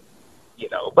him, and,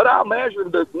 but I'll measure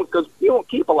them because you don't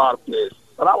keep a lot of fish.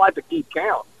 But I like to keep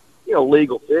count,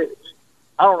 legal fish.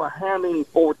 I don't know how many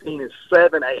 14 and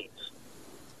 7/8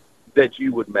 that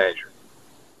you would measure.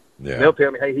 Yeah. They'll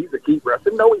tell me, hey, he's a keeper. I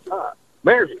said, no, he's not.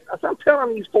 Measure it. I said, I'm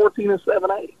telling you, he's 14 and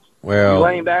 7/8. Well,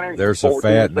 they're so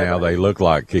fat now they look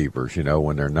like keepers,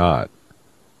 when they're not.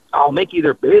 Oh, Mickey,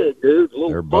 they're big, dude.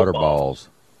 They're butterballs.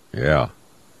 Yeah.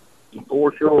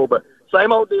 For sure. But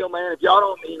same old deal, man. If y'all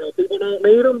don't, if people don't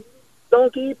need them,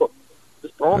 don't keep them.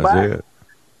 Just throw them back. It.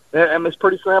 And it's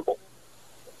pretty simple.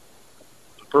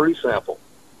 Pretty simple.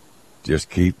 Just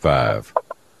keep 5.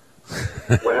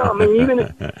 Well, I mean, even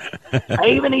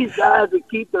these guys that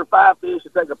keep their 5 fish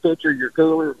and take a picture of your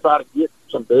cooler and try to get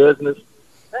some business,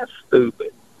 that's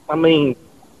stupid. I mean,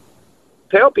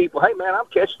 tell people, hey, man, I'm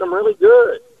catching them really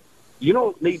good. You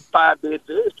don't need 5 big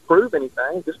fish to prove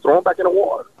anything. Just throw them back in the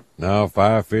water. No,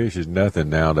 5 fish is nothing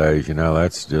nowadays.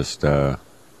 That's just but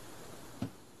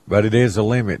it is a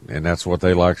limit, and that's what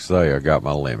they like to say. I got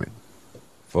my limit.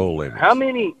 Full limit. How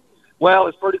many? Well,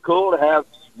 it's pretty cool to have.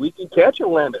 We can catch a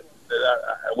limit.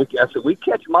 I said, we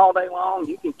catch them all day long.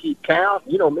 You can keep count.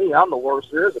 You know me, I'm the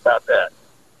worst there is about that.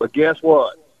 But guess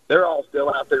what? They're all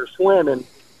still out there swimming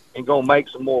and going to make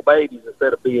some more babies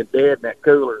instead of being dead in that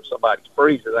cooler in somebody's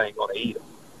freezer. They ain't going to eat them.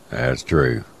 That's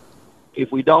true. If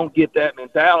we don't get that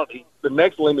mentality, the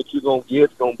next limit you're going to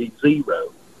get is going to be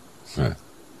 0. Huh.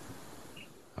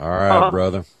 All right,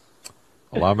 brother.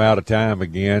 Well, I'm out of time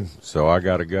again, so I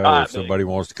got to go. Right, if somebody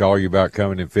wants to call you about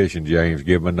coming and fishing, James,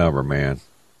 give them a number, man.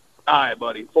 All right,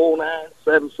 buddy.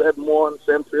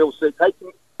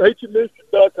 49771-7306.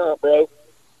 HeyYouMissed.com, bro.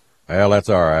 Well, that's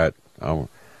all right.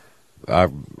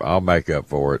 I'll make up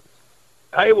for it.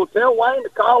 Hey, well, tell Wayne to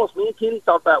call us. Me and Kenny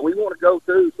talked about we want to go,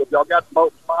 too. So if y'all got the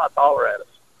boat spot, holler at us.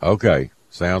 Okay.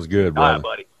 Sounds good, brother. All right,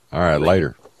 buddy. All right,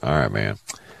 later. All right, man.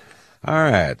 All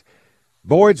right.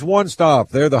 Boyd's One Stop.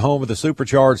 They're the home of the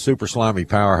supercharged, super slimy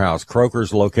powerhouse.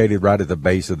 Croker's located right at the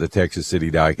base of the Texas City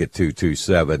Dike at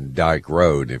 227 Dike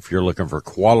Road. If you're looking for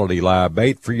quality live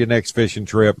bait for your next fishing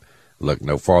trip, look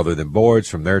no farther than Boyd's.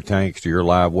 From their tanks to your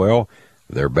live well,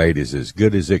 their bait is as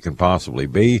good as it can possibly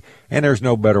be, and there's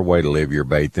no better way to live your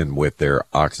bait than with their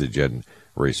oxygen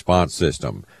response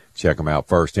system. Check them out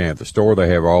firsthand at the store. They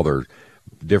have all their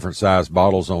different size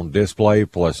bottles on display,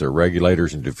 plus their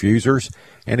regulators and diffusers.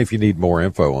 And if you need more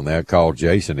info on that, call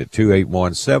Jason at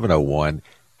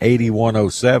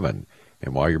 281-701-8107.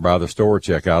 And while you're by the store,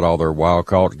 check out all their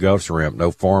wild-caught Gulf shrimp, no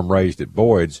farm raised at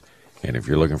Boyd's. And if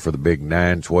you're looking for the big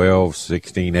 9, 12,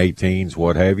 16, 18s,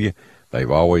 what have you, they've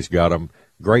always got them.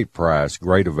 Great price,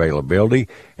 great availability,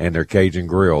 and their Cajun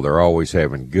Grill. They're always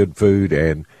having good food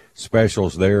and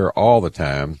specials there all the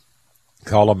time.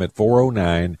 Call them at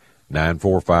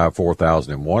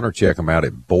 409-945-4001 or check them out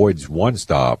at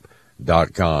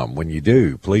boydsonestop.com. When you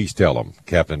do, please tell them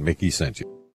Captain Mickey sent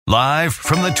you. Live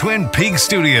from the Twin Peaks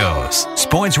Studios,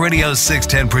 Sports Radio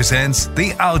 610 presents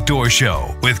The Outdoor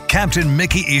Show with Captain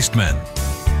Mickey Eastman.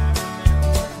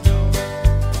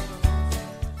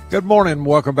 Good morning.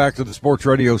 Welcome back to the Sports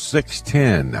Radio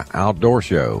 610 Outdoor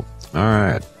Show. All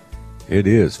right. It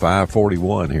is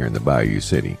 541 here in the Bayou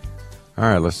City. All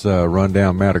right, let's run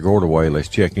down Matagorda way. Let's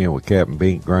check in with Captain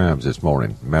Bink Grimes this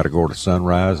morning, Matagorda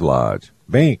Sunrise Lodge.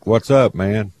 Bink, what's up,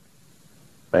 man?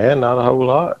 Man, not a whole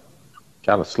lot.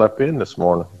 Kind of slept in this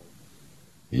morning.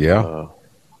 Yeah.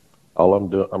 all I'm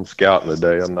doing, I'm scouting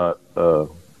today. I'm not. I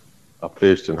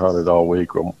fished and hunted all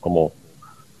week. I'm gonna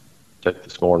take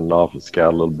this morning off and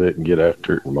scout a little bit and get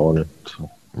after it in the morning.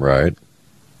 So. Right.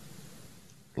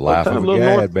 Life of a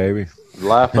guide, baby.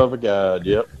 Life of a guide.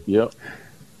 Yep.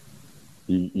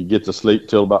 You get to sleep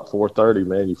till about 4:30,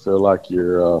 man. You feel like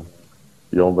you're on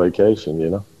vacation, you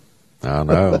know. I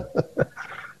know.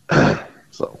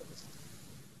 So,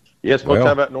 yeah, it's supposed to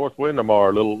have that north wind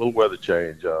tomorrow. A little weather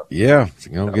change. Yeah, it's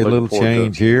gonna get a little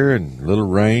change here and a little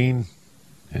rain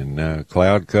and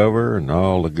cloud cover and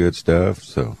all the good stuff.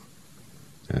 So,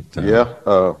 we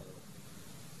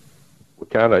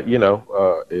kind of,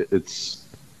 it's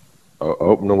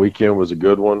opening weekend was a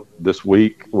good one. This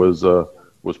week was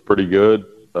pretty good,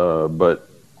 but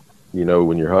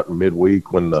when you're hunting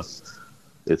midweek, when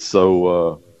it's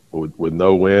so with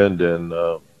no wind and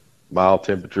mild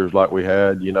temperatures like we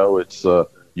had, it's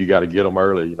you got to get them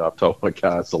early. I've told my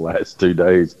guys the last 2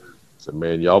 days, I said,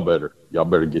 man, y'all better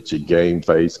get your game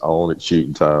face on at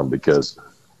shooting time, because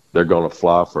they're going to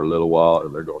fly for a little while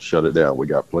and they're going to shut it down. We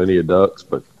got plenty of ducks,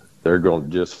 but they're going to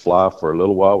just fly for a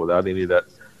little while without any of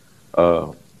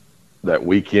that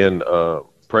weekend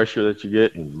pressure that you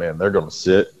get, and man, they're going to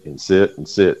sit, and so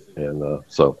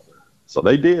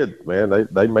they did, man.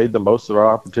 They made the most of our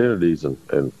opportunities,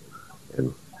 and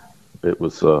it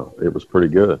was pretty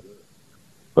good.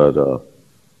 But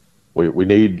we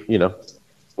need we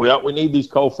need these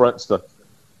cold fronts to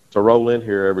roll in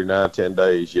here every 9-10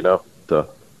 days, to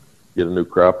get a new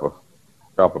crop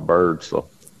of birds. So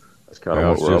that's kind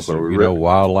of what we're hoping.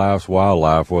 Wildlife's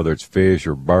wildlife, whether it's fish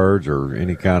or birds or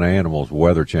any kind of animals.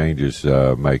 Weather changes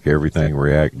make everything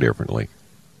react differently.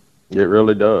 It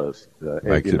really does.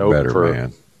 Makes it better,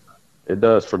 man. It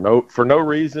does for no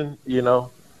reason.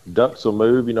 Ducks will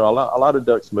move. A lot of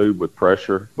ducks move with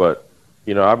pressure, but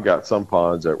I've got some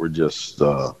ponds that were just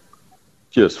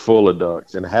full of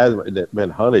ducks and hasn't been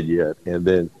hunted yet. And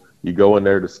then you go in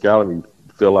there to scout them, you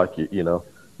feel like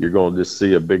you're going to just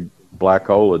see a big black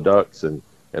hole of ducks and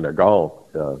they're gone.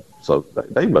 So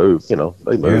they move. They move.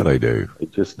 Yeah, they do.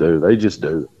 They just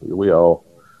do. We all.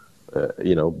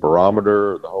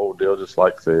 Barometer, the whole deal, just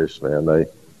like fish, man. They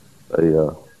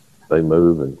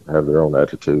move and have their own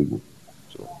attitude.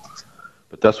 So,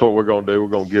 but that's what we're gonna do. We're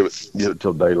gonna give it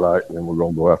till daylight, and then we're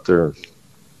gonna go out there and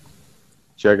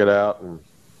check it out and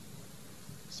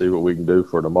see what we can do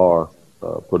for tomorrow.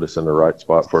 Put us in the right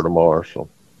spot for tomorrow. So,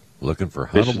 looking for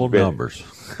huntable numbers.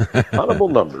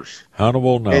 Huntable numbers.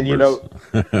 Huntable numbers. And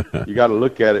you got to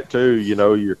look at it too.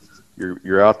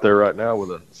 You're out there right now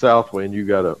with a south wind. You've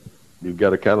got to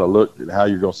kind of look at how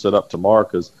you're going to set up tomorrow,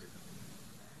 because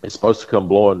it's supposed to come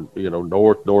blowing,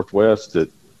 northwest at,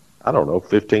 I don't know,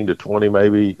 15 to 20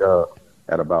 maybe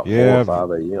at about 4 or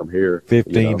 5 a.m. here.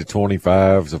 15 to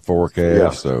 25 is a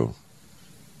forecast, so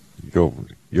you'll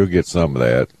get some of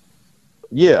that.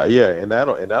 Yeah, and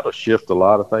that'll shift a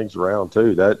lot of things around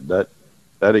too. That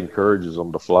encourages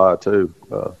them to fly too.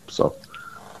 So.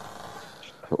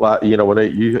 When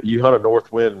you hunt a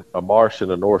north wind, a marsh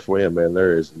and a north wind, man,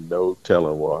 there is no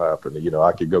telling what'll happen.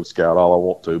 I could go scout all I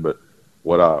want to, but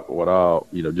what I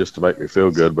just to make me feel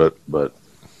good, but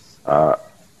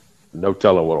no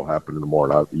telling what'll happen in the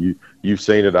morning. You've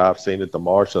seen it, I've seen it. The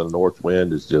marsh and the north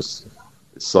wind is it's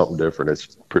something different.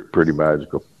 It's pretty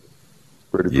magical,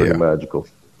 pretty magical.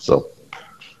 So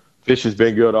fish has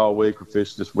been good all week. We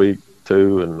fished this week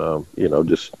too, and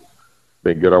just.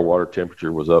 Been good. Our water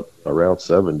temperature was up around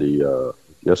 70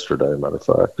 yesterday. Matter of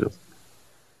fact,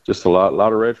 just a lot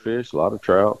of redfish, a lot of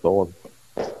trout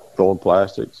throwing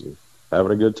plastics and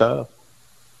having a good time.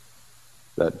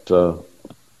 That,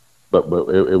 but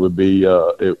it would be.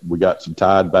 We got some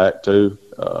tide back too,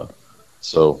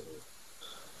 so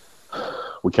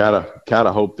we kind of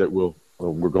hope that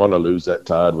we're going to lose that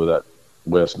tide with that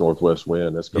west-northwest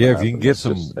wind. That's if you can get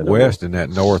some west in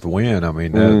that north wind, I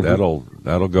mean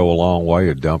that'll go a long way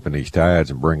of dumping these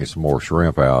tides and bringing some more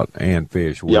shrimp out and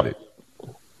fish with it.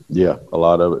 Yeah, a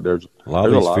lot of it. There's a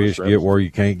lot of these fish get where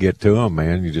you can't get to them,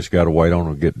 man. You just got to wait on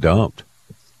them to get dumped.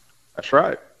 That's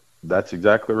right. That's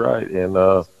exactly right. And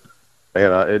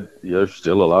there's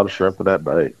still a lot of shrimp in that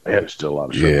bay. Man, there's still a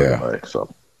lot of shrimp in the bay.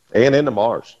 So, and in the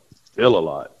marsh, still a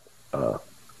lot.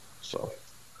 So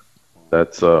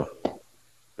that's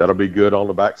that'll be good on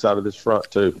the backside of this front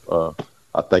too.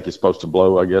 I think it's supposed to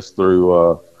blow, I guess,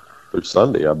 through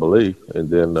Sunday, I believe, and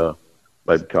then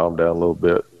maybe calm down a little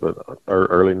bit. But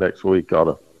early next week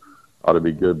ought to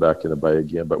be good back in the bay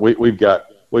again. But we've got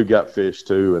fish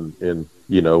too, in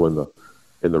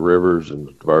the rivers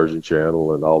and diversion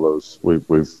channel and all those. We've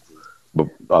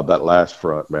that last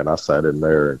front, man. I sat in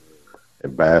there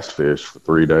and bass fished for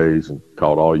 3 days and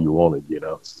caught all you wanted,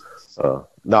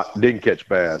 Didn't catch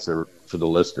bass for the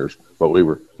listeners, but we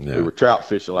were trout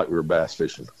fishing like we were bass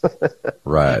fishing.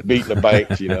 Right. Beating the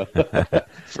banks, you know.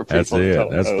 That's it.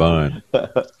 That's fun.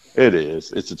 It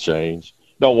is. It's a change.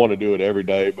 Don't want to do it every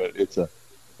day, but it's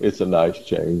a nice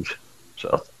change.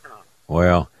 So,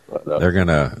 well, they're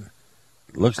gonna.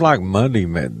 Looks like Monday.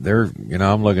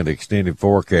 I'm looking at the extended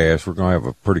forecast. We're gonna have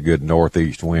a pretty good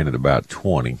northeast wind at about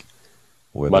 20.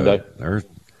 Monday. They're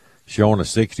showing a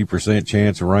 60%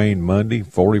 chance of rain Monday,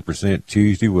 40%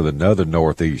 Tuesday, with another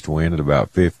northeast wind at about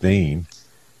 15,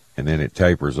 and then it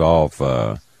tapers off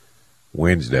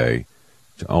Wednesday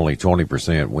to only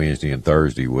 20% Wednesday and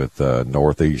Thursday with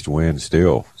northeast wind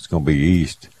still. It's going to be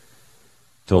east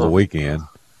till the weekend.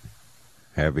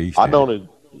 Have east. I don't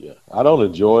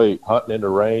enjoy hunting in the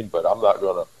rain, but I'm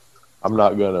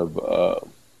not gonna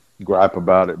gripe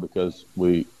about it because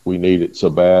we need it so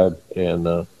bad,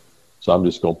 and so I'm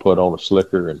just gonna put on a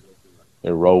slicker and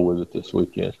roll with it this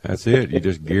weekend. That's it. You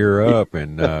just gear up,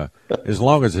 and as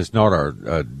long as it's not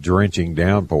a drenching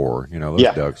downpour, those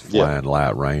ducks flying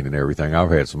light rain and everything.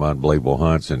 I've had some unbelievable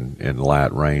hunts in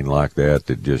light rain like that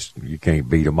just you can't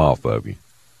beat them off of you.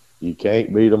 You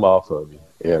can't beat them off of you,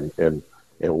 and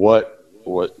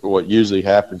what usually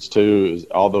happens too is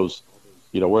all those,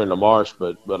 we're in the marsh,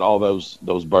 but all those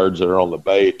birds that are on the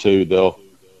bay too,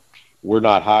 we're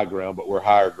not high ground, but we're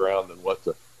higher ground than what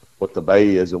the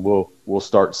bay is, and we'll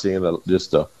start seeing a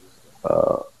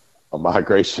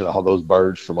migration of all those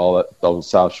birds from on the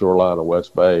south shoreline of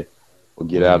West Bay. Will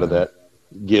get out of that.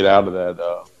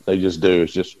 They just do.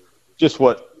 It's just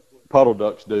what puddle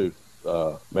ducks do,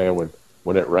 man.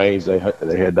 When it rains, they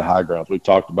head to high grounds. We've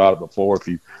talked about it before. If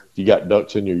you got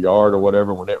ducks in your yard or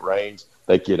whatever, when it rains,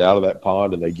 they get out of that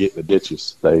pond and they get in the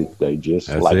ditches. They just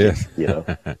That's like it.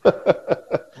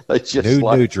 They just new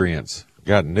nutrients.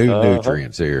 Got new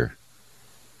nutrients here.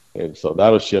 And so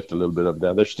that'll shift a little bit up and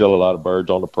down. There's still a lot of birds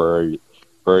on the prairie.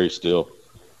 Prairie's still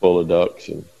full of ducks.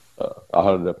 And I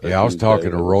hunted up there. Yeah, I was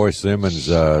talking to Roy Simmons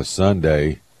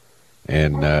Sunday,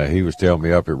 and he was telling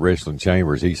me up at Richland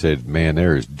Chambers, he said, man,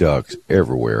 there's ducks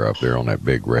everywhere up there on that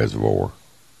big reservoir.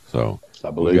 So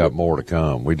we got more to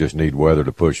come. We just need weather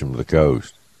to push them to the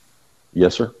coast.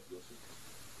 Yes, sir.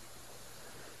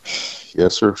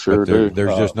 Yes, sir. Sure do.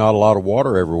 There's just not a lot of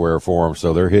water everywhere for them,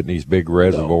 so they're hitting these big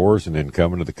reservoirs and then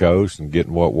coming to the coast and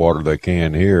getting what water they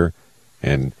can here.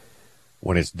 And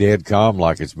when it's dead calm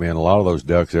like it's been, a lot of those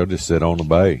ducks, they'll just sit on the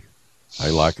bay. They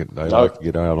like it. They like to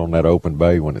get out on that open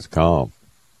bay when it's calm.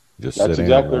 Just sit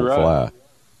down and won't fly.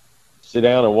 Sit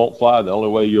down and won't fly. The only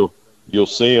way you'll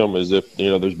see them is if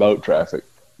there's boat traffic.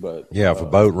 But yeah, if a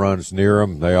boat runs near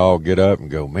them, they all get up and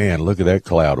go, man, look at that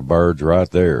cloud of birds right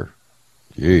there.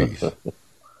 Jeez.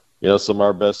 Some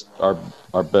of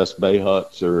our best bay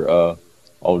hunts are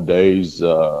on days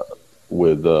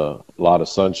with a lot of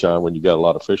sunshine when you got a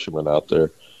lot of fishermen out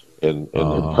there and they're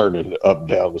burning up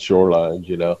down the shorelines.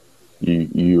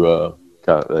 You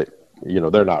kind of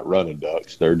they're not running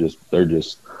ducks. They're just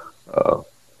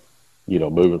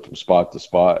moving from spot to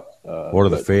spot. What do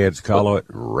the feds call it?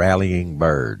 Rallying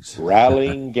birds.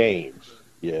 Rallying games.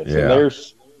 Yes. Yeah.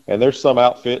 And there's some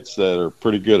outfits that are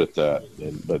pretty good at that.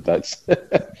 But that's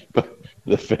but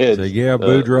the feds. So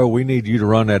Boudreaux, we need you to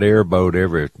run that airboat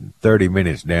every 30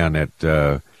 minutes down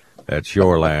that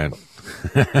shoreline.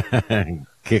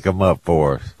 Kick them up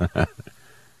for us.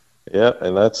 Yeah,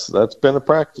 and that's been a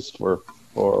practice for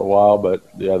a while. But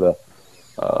yeah,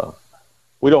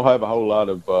 we don't have a whole lot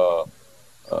of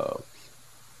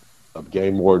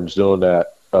game wardens doing that.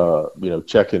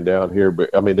 Checking down here, but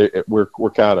I mean,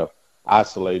 we're kind of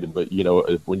isolated. But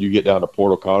when you get down to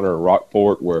Port O'Connor and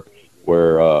Rockport, where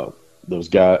those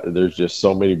guys, there's just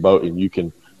so many boats, and you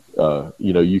can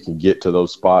get to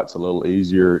those spots a little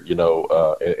easier.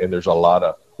 And there's a lot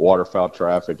of waterfowl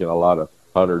traffic and a lot of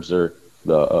hunters there.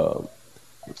 The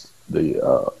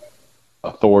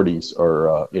authorities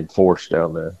are enforced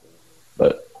down there,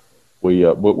 but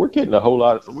we're getting a whole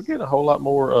lot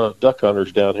more duck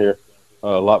hunters down here.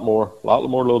 A lot more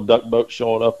little duck boats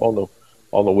showing up on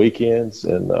the weekends,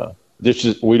 and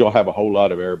we don't have a whole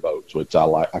lot of airboats, which I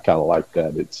like. I kind of like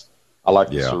that. I like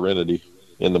the serenity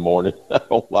in the morning. I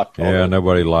don't like.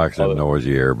 Nobody likes the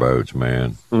noisy airboats,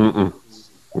 man.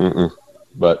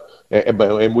 But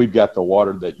we've got the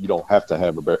water that you don't have to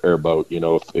have an airboat.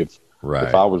 If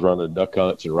I was running duck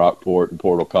hunts in Rockport and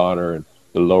Port O'Connor and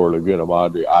the lower Laguna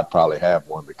Madre, I'd probably have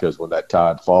one, because when that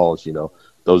tide falls,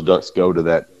 those ducks go to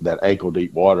that ankle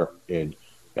deep water, and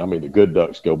I mean the good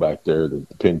ducks go back there, the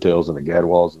pintails and the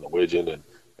gadwalls and the widgeon,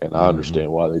 and I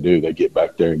understand why they do. They get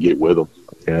back there and get with them,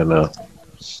 and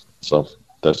so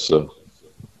that's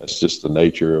just the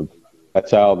nature of.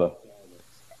 That's how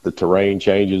the terrain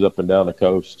changes up and down the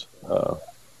coast.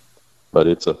 But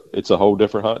it's a whole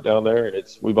different hunt down there, and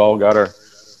we've all got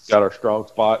our strong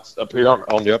spots up here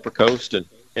on the upper coast and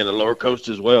the lower coast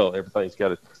as well. Everything's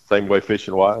got a same way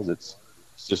fishing wise. It's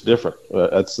just different.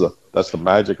 That's the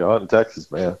magic of hunting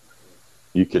Texas, man.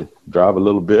 You can drive a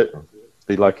little bit and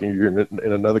feel like you're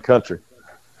in another country.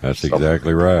 That's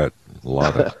exactly right. A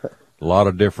lot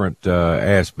of different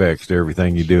aspects to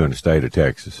everything you do in the state of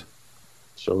Texas.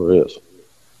 Sure is.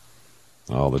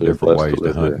 All the different ways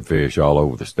to hunt and fish all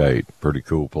over the state. Pretty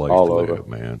cool place to live,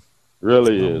 man.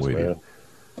 Really is, man.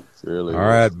 Really. All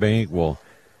right, Bink. Well,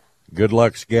 good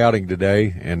luck scouting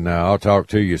today, and I'll talk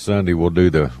to you Sunday. We'll do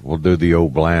the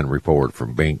old blind report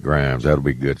from Bink Grimes. That'll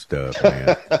be good stuff,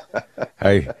 man.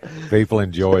 Hey, people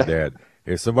enjoyed that.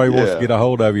 If somebody wants to get a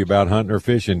hold of you about hunting or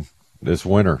fishing this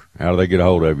winter, how do they get a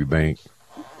hold of you, Bink?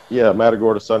 Yeah,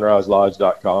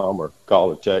 MatagordaSunriseLodge.com or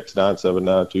call or text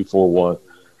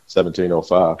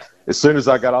 979-241-1705. As soon as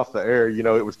I got off the air,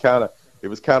 it was kind of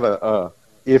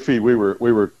iffy. We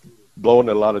were blowing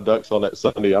a lot of ducks on that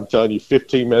Sunday. I'm telling you,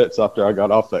 15 minutes after I got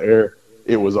off the air,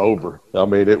 it was over. I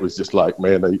mean, it was just like,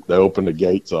 man, they opened the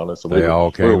gates on us. They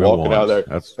all came. We were walking out there.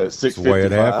 That's at 6:55. the way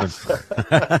it happens.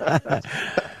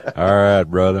 All right,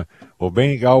 brother. Well,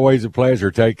 Bink, always a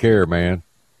pleasure. Take care, man.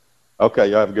 Okay,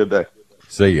 y'all have a good day.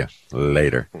 See ya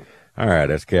later. All right,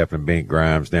 that's Captain Bink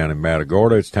Grimes down in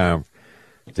Matagorda. It's time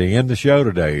to end the show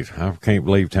today. I can't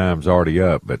believe time's already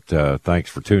up, but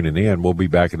thanks for tuning in. We'll be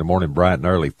back in the morning bright and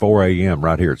early, 4 a.m.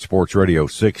 right here at Sports Radio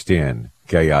 610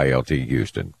 KILT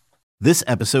Houston. This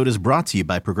episode is brought to you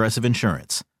by Progressive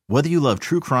Insurance. Whether you love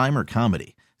true crime or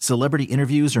comedy, celebrity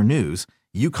interviews or news,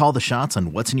 you call the shots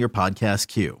on what's in your podcast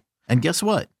queue. And guess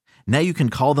what? Now you can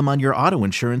call them on your auto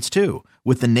insurance too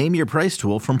with the Name Your Price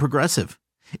tool from Progressive.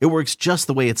 It works just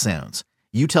the way it sounds.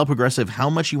 You tell Progressive how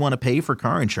much you want to pay for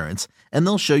car insurance, and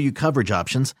they'll show you coverage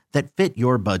options that fit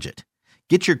your budget.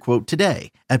 Get your quote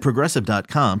today at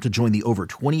Progressive.com to join the over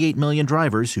 28 million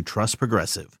drivers who trust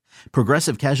Progressive.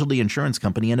 Progressive Casualty Insurance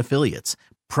Company and Affiliates.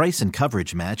 Price and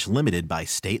coverage match limited by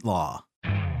state law.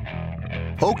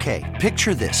 Okay,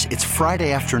 picture this. It's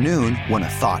Friday afternoon when a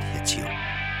thought hits you.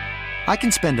 I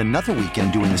can spend another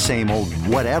weekend doing the same old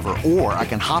whatever, or I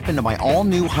can hop into my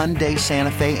all-new Hyundai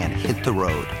Santa Fe and hit the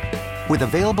road. With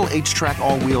available H-Track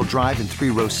all-wheel drive and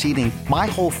 3-row seating, my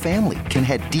whole family can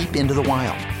head deep into the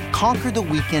wild. Conquer the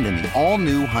weekend in the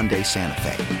all-new Hyundai Santa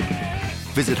Fe.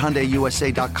 Visit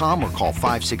HyundaiUSA.com or call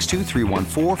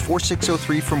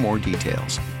 562-314-4603 for more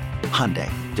details.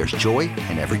 Hyundai, there's joy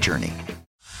in every journey.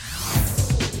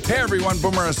 Hey everyone,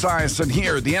 Boomer Esiason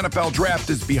here. The NFL Draft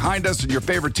is behind us and your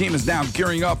favorite team is now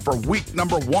gearing up for week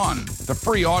number 1. The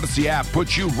free Odyssey app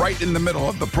puts you right in the middle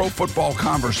of the pro football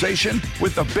conversation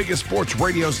with the biggest sports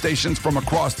radio stations from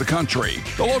across the country.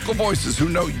 The local voices who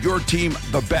know your team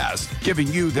the best, giving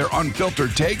you their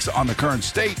unfiltered takes on the current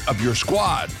state of your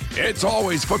squad. It's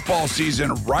always football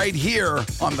season right here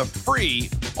on the free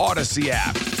Odyssey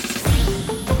app.